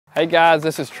Hey guys,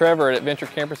 this is Trevor at Adventure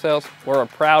Camper Sales. We're a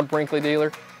proud Brinkley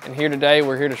dealer, and here today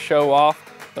we're here to show off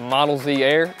the Model Z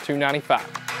Air 295.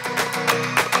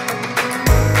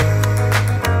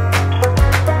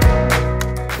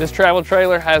 This travel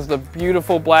trailer has the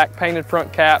beautiful black painted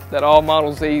front cap that all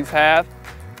Model Zs have,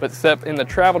 but except in the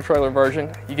travel trailer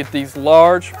version, you get these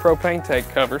large propane tank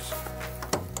covers,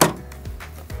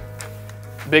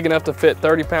 big enough to fit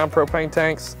 30-pound propane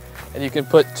tanks. And you can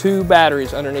put 2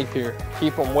 batteries underneath here.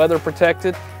 Keep them weather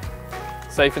protected,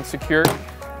 safe and secure.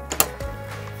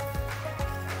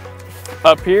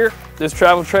 Up here, this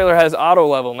travel trailer has auto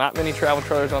level. Not many travel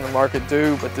trailers on the market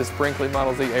do, but this Brinkley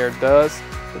Model Z Air does.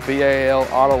 The BAL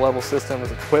auto level system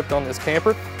is equipped on this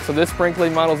camper. So this Brinkley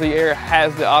Model Z Air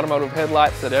has the automotive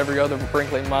headlights that every other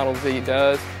Brinkley Model Z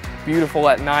does. Beautiful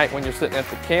at night when you're sitting at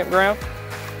the campground.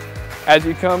 As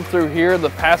you come through here,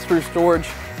 the pass-through storage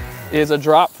is a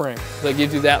drop frame that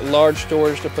gives you that large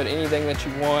storage to put anything that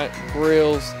you want,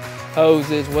 grills,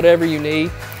 hoses, whatever you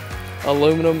need.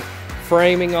 Aluminum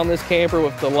framing on this camper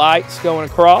with the lights going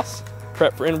across.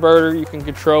 Prep for inverter. You can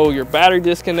control your battery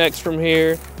disconnects from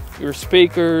here, your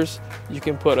speakers. You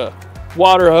can put a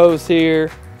water hose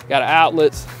here, got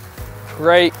outlets.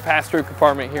 Great pass-through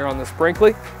compartment here on this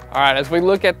Brinkley. All right, as we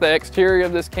look at the exterior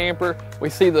of this camper, we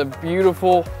see the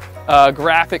beautiful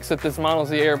graphics that this Model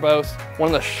Z Air boasts. One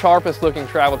of the sharpest looking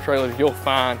travel trailers you'll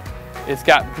find. It's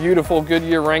got beautiful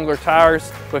Goodyear Wrangler tires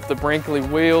with the Brinkley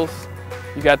wheels.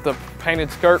 You got the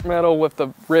painted skirt metal with the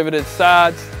riveted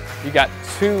sides. You got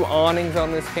 2 awnings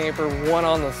on this camper, one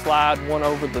on the slide, one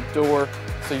over the door.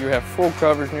 So you have full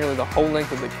coverage nearly the whole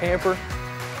length of the camper.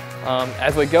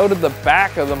 As we go to the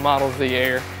back of the Model Z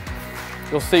Air,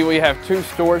 you'll see we have 2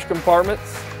 storage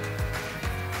compartments.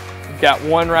 You've got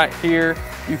one right here.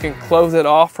 You can close it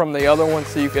off from the other one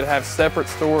so you could have separate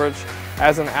storage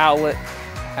as an outlet,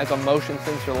 has a motion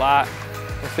sensor light.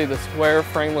 You'll see the square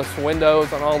frameless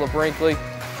windows on all the Brinkley.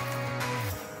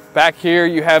 Back here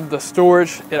you have the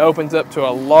storage. It opens up to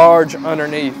a large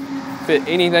underneath. Fit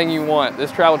anything you want.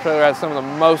 This travel trailer has some of the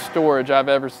most storage I've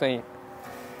ever seen.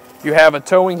 You have a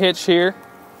towing hitch here.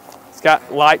 It's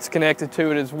got lights connected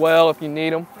to it as well if you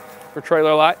need them for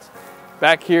trailer lights.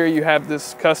 Back here you have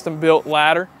this custom built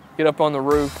ladder. Get up on the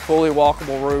roof, fully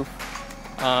walkable roof.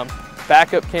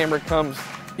 Backup camera comes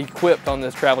equipped on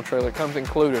this travel trailer, comes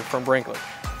included from Brinkley.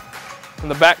 In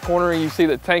the back corner, you see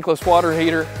the tankless water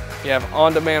heater. You have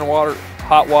on-demand water,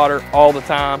 hot water all the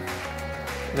time.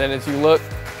 And then as you look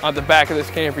on the back of this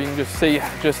camper, you can just see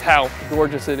just how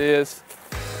gorgeous it is.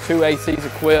 2 ACs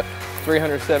equipped,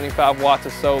 375 watts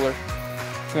of solar.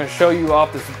 It's going to show you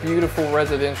off this beautiful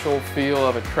residential feel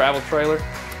of a travel trailer.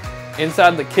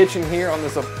 Inside the kitchen here on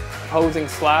this opposing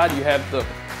slide, you have the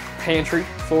pantry,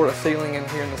 floor to ceiling in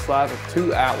here in the slide with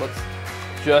 2 outlets,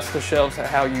 just the shelves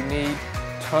how you need,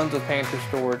 tons of pantry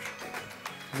storage.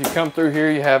 As you come through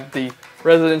here, you have the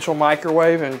residential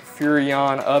microwave and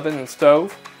Furrion oven and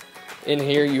stove. In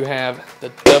here you have the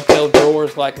dovetail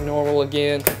drawers like normal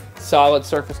again, solid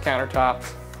surface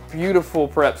countertops, beautiful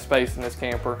prep space in this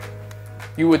camper.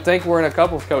 You would think we're in a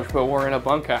couples coach, but we're in a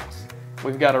bunkhouse.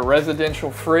 We've got a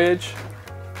residential fridge,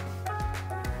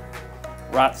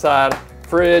 right side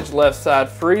fridge, left side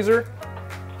freezer,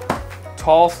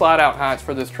 tall slide out heights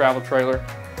for this travel trailer,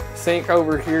 sink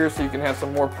over here so you can have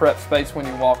some more prep space when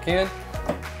you walk in,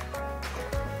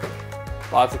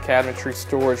 lots of cabinetry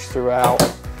storage throughout.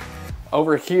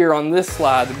 Over here on this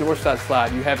slide, the door side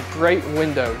slide, you have great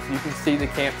windows. You can see the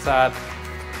campsite,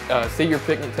 see your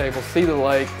picnic table, see the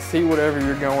lake, see whatever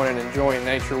you're going and enjoying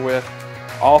nature with.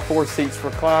 All 4 seats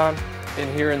recline.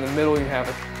 In here in the middle, you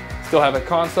still have a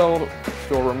console,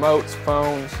 store remotes,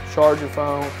 phones, charge your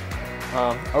phone.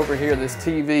 Over here, this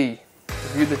TV,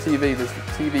 view the TV. This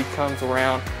TV comes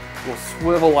around, will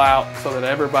swivel out so that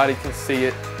everybody can see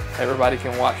it. Everybody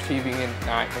can watch TV at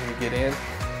night when you get in.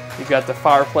 You've got the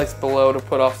fireplace below to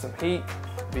put off some heat,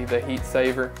 be the heat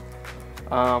saver.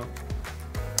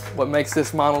 What makes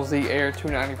this Model Z Air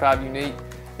 295 unique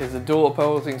is the dual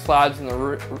opposing slides in the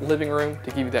living room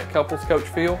to give you that couples coach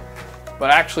feel.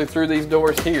 But actually through these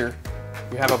doors here,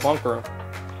 you have a bunk room.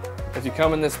 As you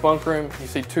come in this bunk room, you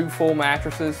see 2 full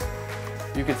mattresses.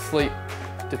 You could sleep,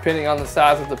 depending on the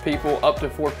size of the people, up to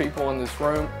 4 people in this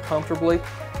room comfortably.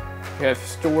 You have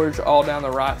storage all down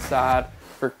the right side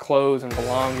for clothes and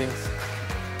belongings.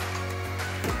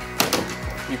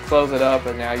 You close it up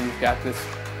and now you've got this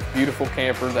beautiful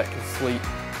camper that can sleep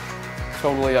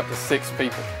totally up to 6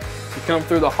 people. You come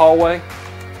through the hallway,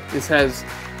 this has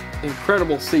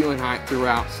incredible ceiling height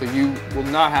throughout, so you will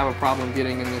not have a problem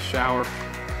getting in this shower.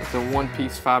 It's a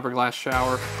one-piece fiberglass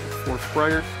shower with 4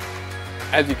 sprayers.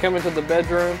 As you come into the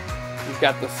bedroom, You've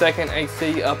got the second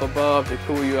AC up above to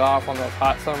cool you off on those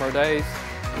hot summer days.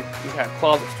 You have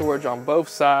closet storage on both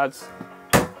sides,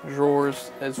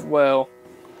 drawers as well.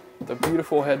 The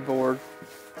beautiful headboard,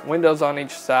 windows on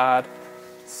each side,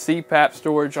 CPAP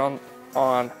storage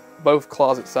on both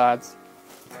closet sides.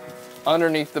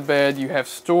 Underneath the bed you have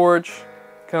storage,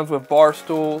 comes with bar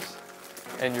stools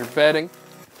and your bedding.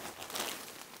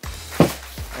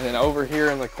 And then over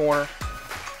here in the corner,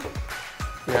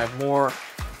 you have more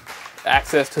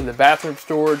access to the bathroom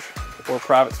storage or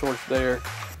private storage there,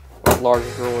 with larger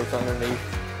drawers underneath.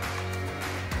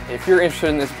 If you're interested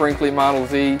in this Brinkley Model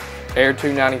Z Air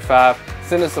 295,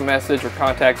 send us a message or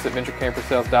contact us at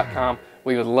venturecampersales.com.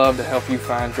 We would love to help you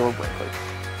find your Brinkley.